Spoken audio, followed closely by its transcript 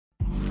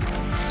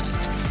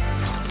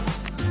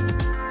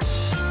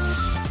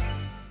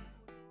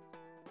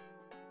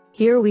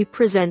Here we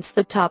presents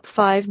the top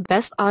 5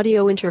 best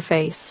audio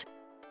interface.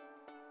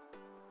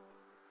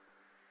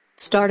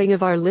 Starting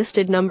of our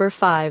listed number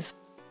 5.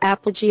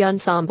 Apogee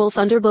Ensemble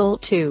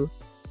Thunderbolt 2.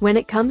 When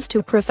it comes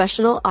to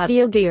professional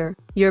audio gear,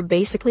 you're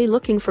basically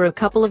looking for a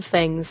couple of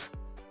things.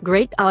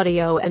 Great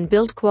audio and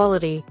build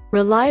quality,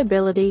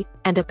 reliability,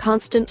 and a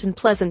constant and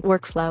pleasant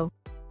workflow.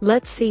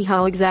 Let's see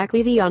how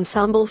exactly the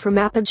Ensemble from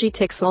Apogee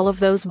ticks all of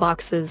those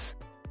boxes.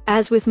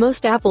 As with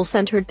most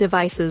Apple-centered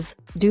devices,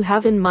 do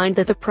have in mind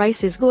that the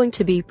price is going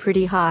to be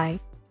pretty high.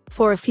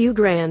 For a few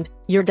grand,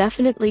 you're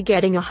definitely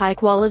getting a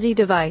high-quality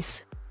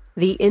device.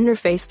 The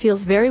interface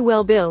feels very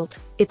well built,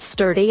 it's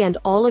sturdy and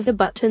all of the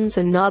buttons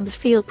and knobs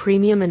feel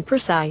premium and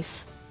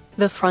precise.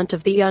 The front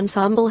of the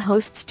Ensemble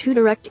hosts 2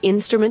 direct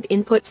instrument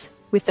inputs,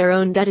 with their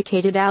own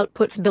dedicated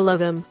outputs below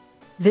them.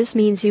 This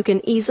means you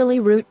can easily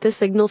route the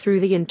signal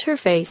through the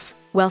interface,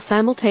 while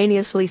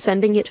simultaneously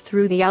sending it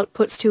through the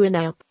outputs to an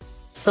amp.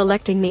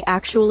 Selecting the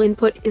actual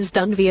input is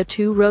done via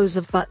 2 rows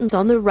of buttons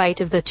on the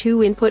right of the 2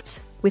 inputs,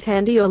 with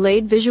handy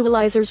OLED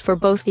visualizers for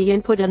both the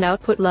input and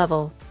output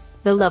level.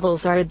 The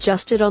levels are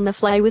adjusted on the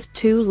fly with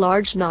 2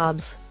 large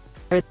knobs.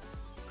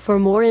 For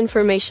more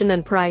information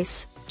and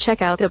price,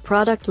 check out the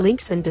product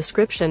links and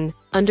description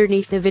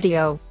underneath the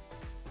video.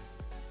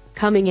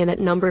 Coming in at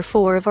number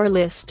 4 of our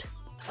list,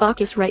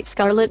 Focusrite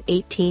Scarlett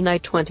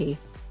 18i20.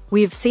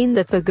 We've seen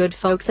that the good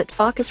folks at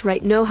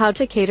Focusrite know how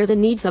to cater the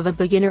needs of a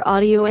beginner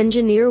audio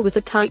engineer with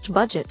a tight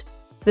budget.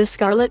 The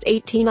Scarlett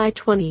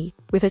 18i20,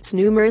 with its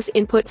numerous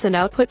inputs and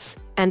outputs,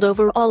 and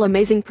overall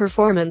amazing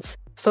performance,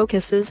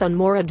 focuses on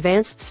more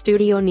advanced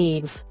studio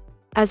needs.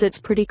 As it's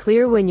pretty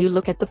clear when you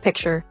look at the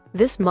picture,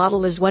 this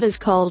model is what is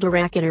called a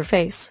rack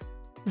interface.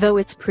 Though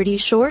it's pretty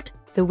short,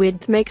 the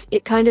width makes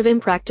it kind of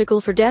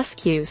impractical for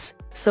desk use,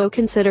 so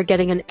consider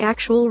getting an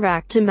actual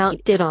rack to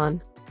mount it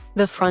on.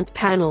 The front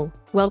panel,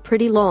 while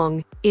pretty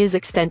long, is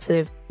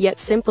extensive, yet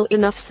simple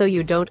enough so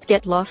you don't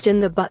get lost in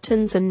the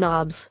buttons and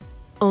knobs.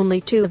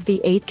 Only 2 of the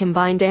 8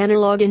 combined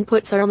analog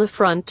inputs are on the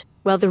front,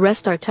 while the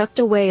rest are tucked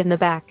away in the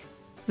back.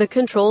 The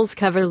controls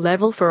cover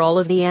level for all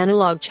of the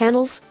analog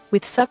channels,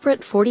 with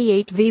separate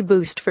 48V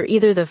boost for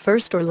either the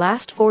first or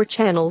last 4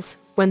 channels,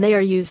 when they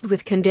are used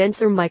with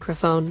condenser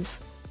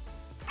microphones.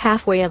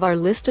 Halfway of our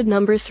listed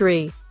number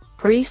 3.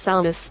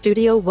 PreSonus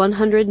Studio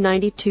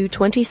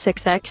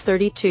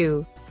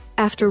 19226x32.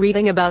 After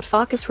reading about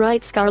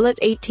Focusrite Scarlett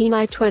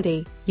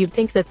 18i20, you'd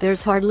think that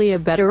there's hardly a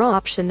better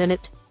option than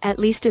it, at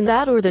least in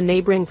that or the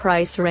neighboring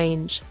price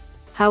range.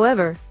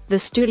 However, the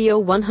Studio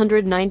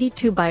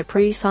 192 by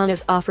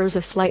PreSonus offers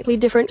a slightly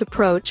different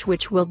approach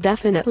which will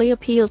definitely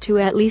appeal to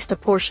at least a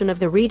portion of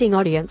the reading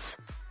audience.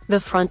 The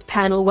front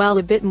panel, while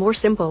a bit more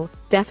simple,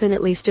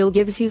 definitely still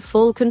gives you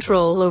full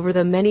control over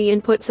the many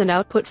inputs and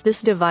outputs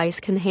this device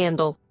can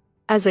handle.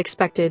 As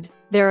expected,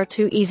 there are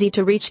 2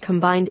 easy-to-reach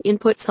combined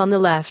inputs on the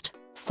left,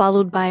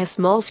 followed by a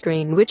small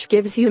screen which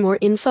gives you more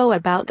info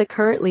about the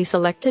currently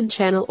selected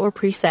channel or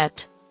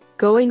preset.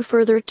 Going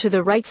further to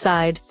the right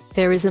side,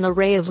 there is an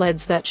array of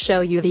LEDs that show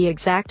you the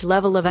exact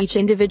level of each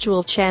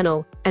individual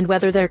channel, and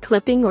whether they're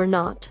clipping or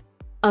not.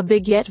 A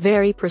big yet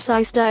very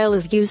precise dial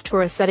is used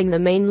for setting the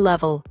main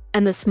level,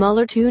 and the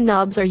smaller 2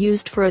 knobs are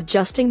used for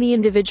adjusting the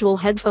individual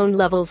headphone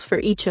levels for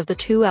each of the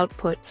 2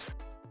 outputs.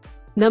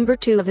 Number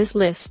 2 of this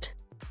list.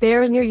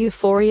 BEHRINGER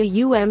PHORIA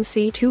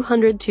UMC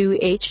 202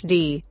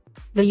 HD.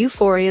 The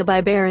PHORIA by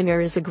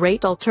BEHRINGER is a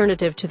great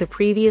alternative to the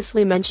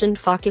previously mentioned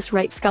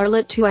Focusrite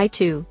Scarlett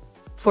 2i2.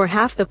 For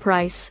half the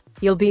price,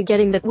 you'll be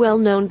getting that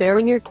well-known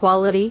BEHRINGER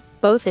quality,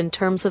 both in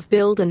terms of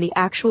build and the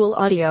actual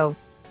audio.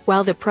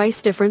 While the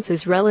price difference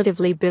is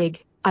relatively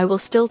big, I will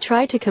still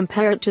try to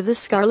compare it to the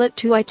Scarlett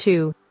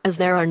 2i2, as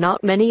there are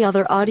not many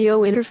other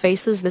audio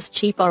interfaces this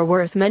cheap are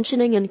worth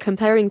mentioning and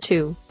comparing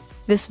to.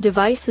 This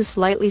device is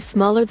slightly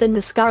smaller than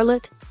the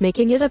Scarlett,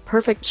 making it a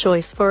perfect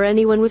choice for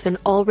anyone with an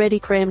already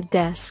crammed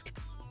desk.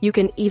 You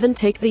can even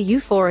take the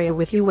PHORIA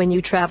with you when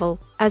you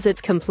travel, as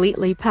it's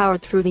completely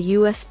powered through the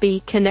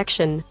USB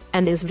connection,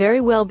 and is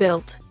very well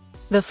built.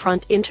 The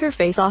front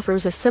interface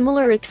offers a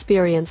similar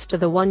experience to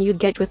the one you'd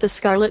get with the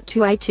Scarlett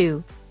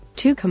 2i2.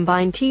 2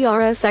 combined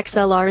TRS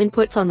XLR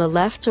inputs on the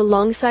left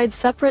alongside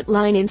separate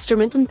line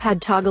instrument and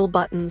pad toggle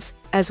buttons,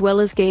 as well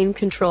as gain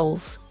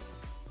controls.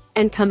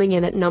 And coming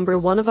in at number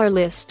 1 of our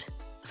list,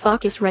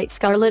 Focusrite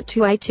Scarlett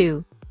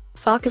 2i2.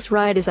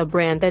 Focusrite is a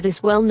brand that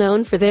is well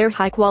known for their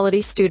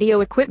high-quality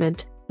studio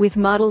equipment, with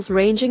models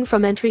ranging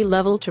from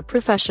entry-level to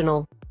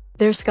professional.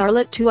 Their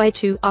Scarlett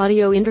 2i2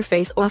 audio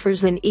interface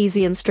offers an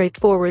easy and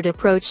straightforward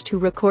approach to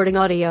recording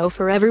audio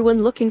for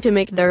everyone looking to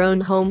make their own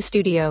home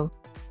studio.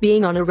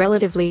 Being on a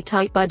relatively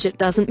tight budget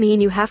doesn't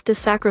mean you have to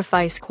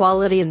sacrifice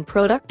quality and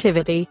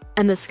productivity,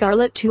 and the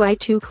Scarlett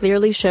 2i2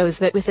 clearly shows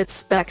that with its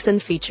specs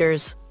and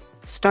features.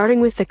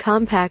 Starting with the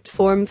compact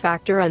form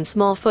factor and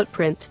small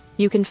footprint,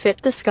 you can fit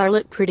the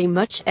Scarlett pretty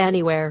much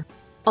anywhere.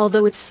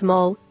 Although it's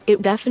small,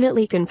 it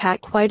definitely can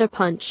pack quite a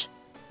punch.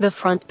 The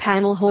front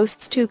panel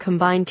hosts 2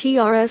 combined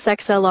TRS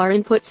XLR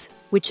inputs,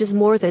 which is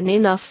more than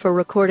enough for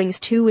recording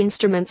 2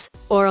 instruments,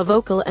 or a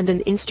vocal and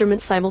an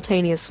instrument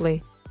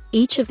simultaneously.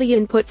 Each of the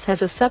inputs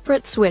has a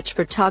separate switch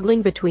for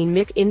toggling between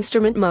mic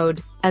instrument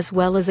mode, as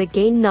well as a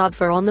gain knob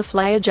for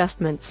on-the-fly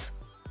adjustments.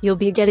 You'll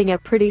be getting a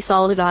pretty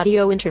solid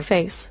audio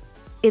interface.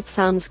 It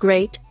sounds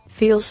great,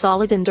 feels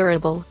solid and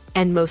durable,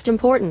 and most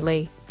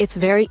importantly, it's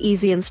very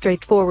easy and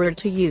straightforward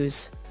to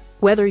use.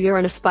 Whether you're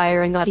an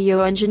aspiring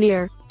audio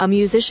engineer, a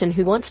musician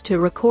who wants to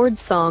record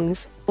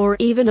songs, or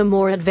even a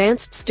more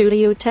advanced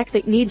studio tech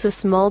that needs a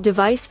small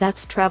device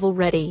that's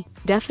travel-ready,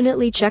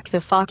 definitely check the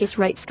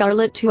Focusrite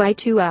Scarlett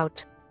 2i2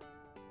 out.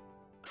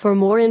 For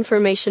more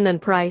information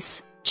and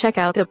price, check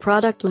out the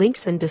product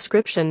links and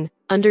description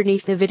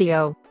underneath the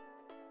video.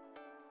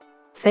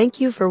 Thank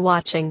you for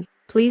watching.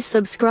 Please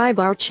subscribe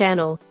our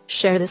channel,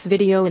 share this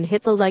video and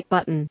hit the like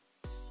button.